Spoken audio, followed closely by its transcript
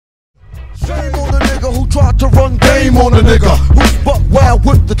tried to run game on a nigga who's buck wild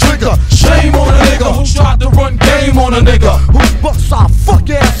with the trigger. Shame on a nigga who tried to run game on a nigga Who's bucks our fuck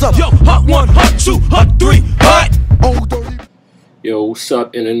ass up. Yo, hot 1, hot 2, hot 3, hot. Oh, dirty. Yo, what's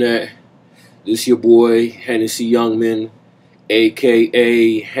up, internet? This your boy Hennessy Youngman,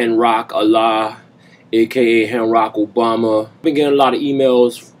 aka Henrock Allah, aka Henrock Obama. I've been getting a lot of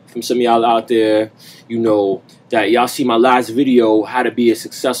emails from some of y'all out there, you know, that y'all see my last video, how to be a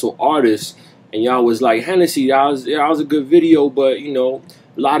successful artist, and y'all was like, Hennessy, that was a good video, but you know,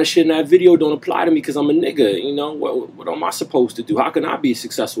 a lot of shit in that video don't apply to me because I'm a nigga. You know, what am I supposed to do? How can I be a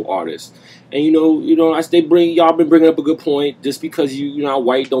successful artist? And you know, as y'all been bringing up a good point. Just because you're not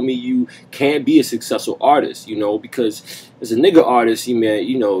white don't mean you can't be a successful artist. You know, because as a nigga artist,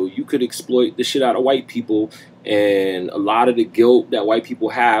 you know, you could exploit the shit out of white people, and a lot of the guilt that white people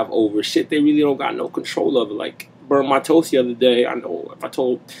have over shit they really don't got no control of. Like, burnt my toast the other day. I know if I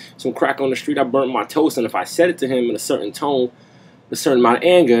told some crack on the street I burnt my toast, and if I said it to him in a certain tone, a certain amount of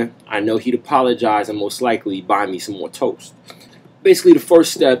anger, I know he'd apologize and most likely buy me some more toast. Basically, the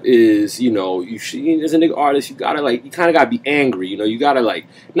first step is, you know, you should, as a nigga artist, you gotta like, you kind of gotta be angry. You know, you gotta like,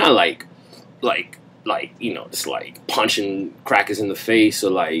 not like, you know, just like punching crackers in the face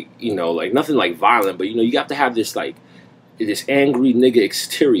or like, you know, like nothing like violent, but you know, you have to have this like, this angry nigga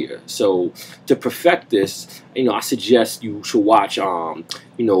exterior. So to perfect this, you know, I suggest you should watch, you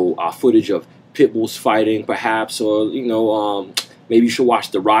know, footage of pit bulls fighting, perhaps, or you know, maybe you should watch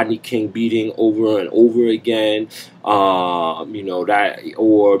the Rodney King beating over and over again. You know, that,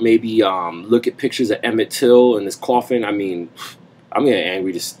 or maybe look at pictures of Emmett Till and his coffin. I mean, I'm getting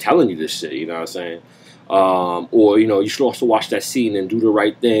angry just telling you this shit, you know what I'm saying? Or, you know, you should also watch that scene in Do the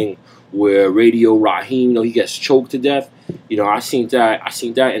Right Thing where Radio Raheem, you know, he gets choked to death. You know, I seen that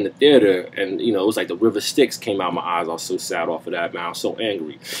in the theater, and you know, it was like the river Styx came out of my eyes. I was so sad off of that, man. I was so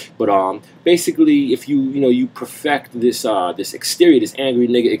angry. But basically, if you perfect this this exterior, this angry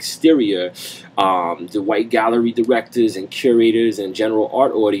nigga exterior, the white gallery directors and curators and general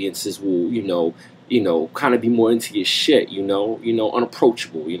art audiences will, you know, kind of be more into your shit, you know,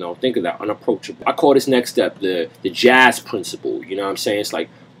 unapproachable, you know, think of that, unapproachable. I call this next step the jazz principle, you know what I'm saying? It's like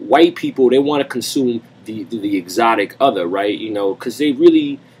white people, they want to consume the exotic other, right? You know, because they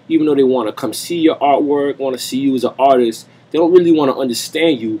really, even though they want to come see your artwork, want to see you as an artist, they don't really want to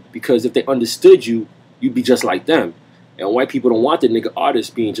understand you, because if they understood you, you'd be just like them. And white people don't want the nigga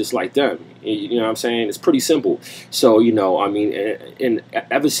artist being just like them. You know what I'm saying? It's pretty simple. So, you know, I mean, and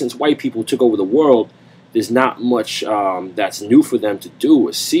ever since white people took over the world, there's not much that's new for them to do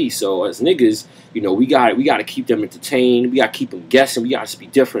or see. So as niggas, you know, we got to keep them entertained. We got to keep them guessing. We got to be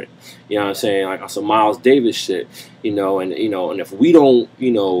different. You know what I'm saying? Like on some Miles Davis shit. You know, and if we don't,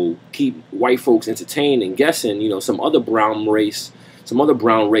 you know, keep white folks entertained and guessing, you know, some other brown race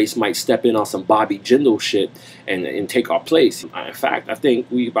might step in on some Bobby Jindal shit and take our place. In fact, I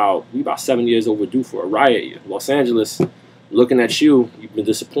think we about 7 years overdue for a riot. Los Angeles, looking at you, you've been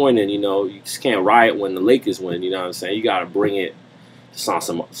disappointed. You know, you just can't riot when the Lakers win. You know what I'm saying? You got to bring it.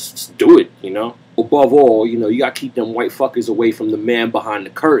 Do it, you know? Above all, you know, you got to keep them white fuckers away from the man behind the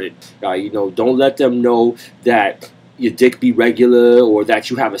curtain. You know, don't let them know that your dick be regular, or that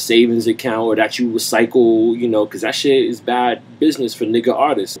you have a savings account, or that you recycle, you know, because that shit is bad business for nigga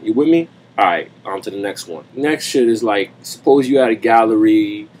artists. You with me? Alright, on to the next one. Next shit is like, suppose you at a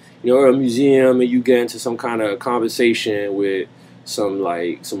gallery, you know, or a museum, and you get into some kind of conversation with some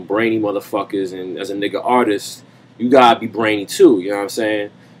brainy motherfuckers, and as a nigga artist, you gotta be brainy too, you know what I'm saying?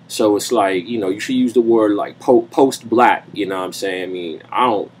 So it's like, you know, you should use the word like post-black, you know what I'm saying? I mean,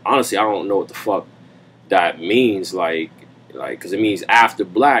 honestly, I don't know what the fuck that means, like, because it means after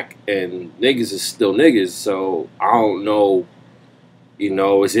black, and niggas is still niggas, so I don't know, you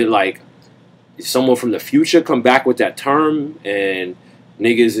know, is it like, is someone from the future come back with that term, and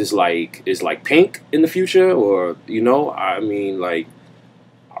niggas is like pink in the future, or, you know, I mean, like,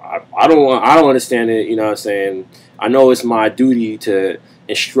 I don't understand it, you know what I'm saying? I know it's my duty to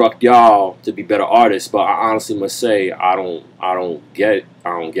instruct y'all to be better artists, but I honestly must say I don't get it. I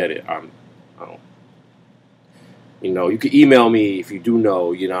don't. You know, you can email me if you do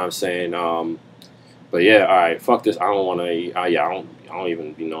know, you know what I'm saying? But yeah, all right, fuck this. I don't want to, yeah, I don't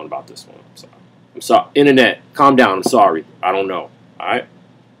even be knowing about this one. I'm sorry. Internet, calm down. I'm sorry. I don't know. All right?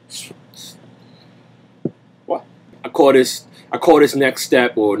 What? I call this next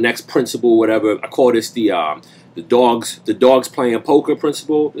step, or next principle, whatever. I call this the dogs playing poker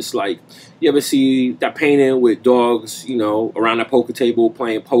principle. It's like, you ever see that painting with dogs, you know, around that poker table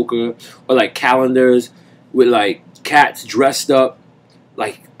playing poker, or like calendars with like cats dressed up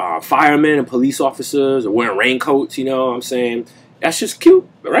like firemen and police officers, or wearing raincoats, you know what I'm saying? that's just cute,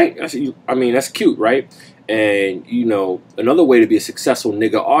 right? I mean, that's cute, right? And, you know, another way to be a successful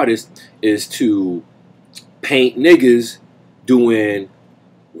nigga artist is to paint niggas doing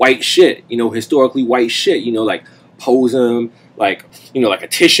white shit, you know, historically white shit, you know, like posing, like, you know, like a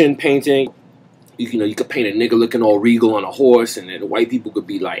Titian painting. You know, you could paint a nigga looking all regal on a horse, and then the white people could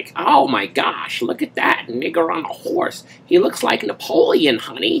be like, oh my gosh, look at that nigger on a horse. He looks like Napoleon,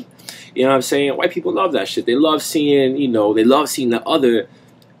 honey. You know what I'm saying? White people love that shit. They love seeing, you know, they love seeing the other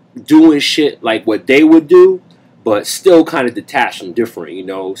doing shit like what they would do, but still kind of detached from different, you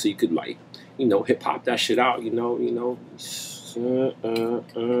know. So you could, like, you know, hip hop that shit out, you know.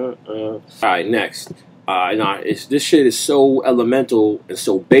 All right, next. This shit is so elemental and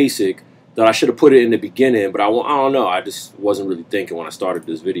so basic that I should have put it in the beginning, but I don't know. I just wasn't really thinking when I started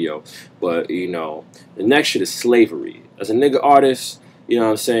this video. But, you know, the next shit is slavery. As a nigga artist, you know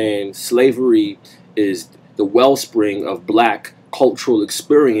what I'm saying, slavery is the wellspring of black cultural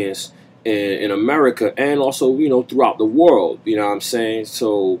experience in America and also, you know, throughout the world. You know what I'm saying?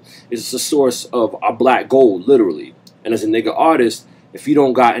 So it's a source of our black gold, literally. And as a nigga artist, if you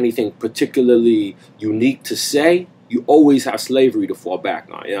don't got anything particularly unique to say, you always have slavery to fall back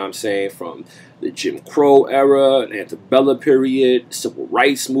on. You know what I'm saying? From the Jim Crow era, the antebellum period, civil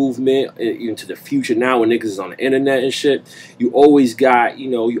rights movement, into the future now when niggas is on the internet and shit. You always got, you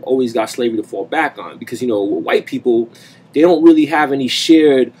know, slavery to fall back on. Because, you know, white people, they don't really have any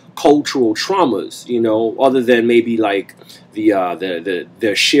shared cultural traumas, you know, other than maybe like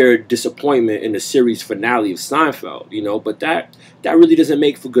the shared disappointment in the series finale of Seinfeld, you know. But that really doesn't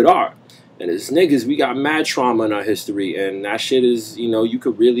make for good art. And as niggas, we got mad trauma in our history, and that shit is, you know, you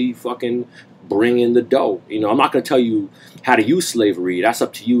could really fucking bring in the dough. You know, I'm not gonna tell you how to use slavery. That's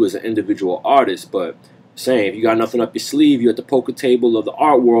up to you as an individual artist. But saying, if you got nothing up your sleeve, you're at the poker table of the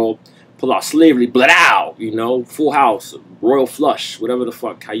art world, pull out slavery, blow, you know, full house, royal flush, whatever the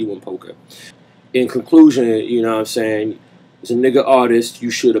fuck, how you win poker. In conclusion, you know what I'm saying, as a nigga artist,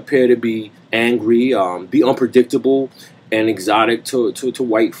 you should appear to be angry, be unpredictable and exotic to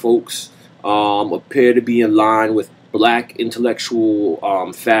white folks, appear to be in line with black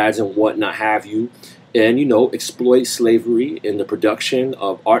intellectual fads and whatnot have you, and, you know, exploit slavery in the production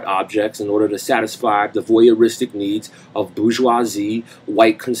of art objects in order to satisfy the voyeuristic needs of bourgeoisie,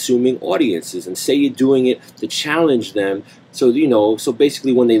 white consuming audiences, and say you're doing it to challenge them. So, you know, so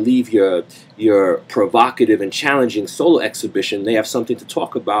basically when they leave your provocative and challenging solo exhibition, they have something to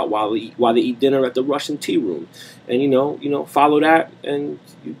talk about while they eat dinner at the Russian tea room. And, you know, follow that, and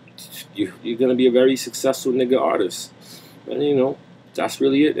you're going to be a very successful nigga artist. And, you know, that's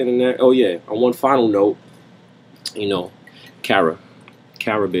really it. And then, oh yeah, on one final note, you know, Kara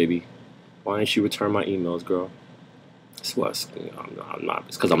baby, why didn't you return my emails, girl? It's what, you know, I'm not,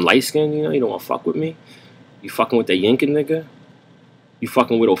 it's because I'm light-skinned, you know, you don't want to fuck with me? You fucking with that Yankin nigga? You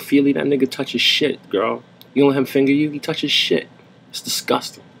fucking with Ophelia? That nigga touches shit, girl. You don't let him finger you? He touches shit. It's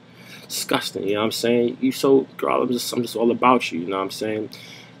disgusting. Disgusting, you know what I'm saying? You so, girl, I'm just all about you, you know what I'm saying?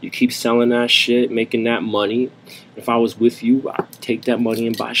 You keep selling that shit, making that money. If I was with you, I'd take that money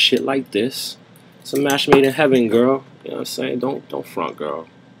and buy shit like this. It's a match made in heaven, girl. You know what I'm saying? Don't front, girl.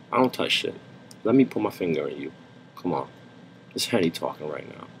 I don't touch shit. Let me put my finger on you. Come on. It's Henny talking right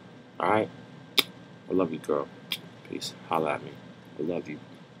now. Alright? I love you, girl. Peace. Holla at me. I love you.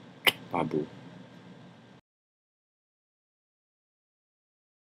 Bye, boo.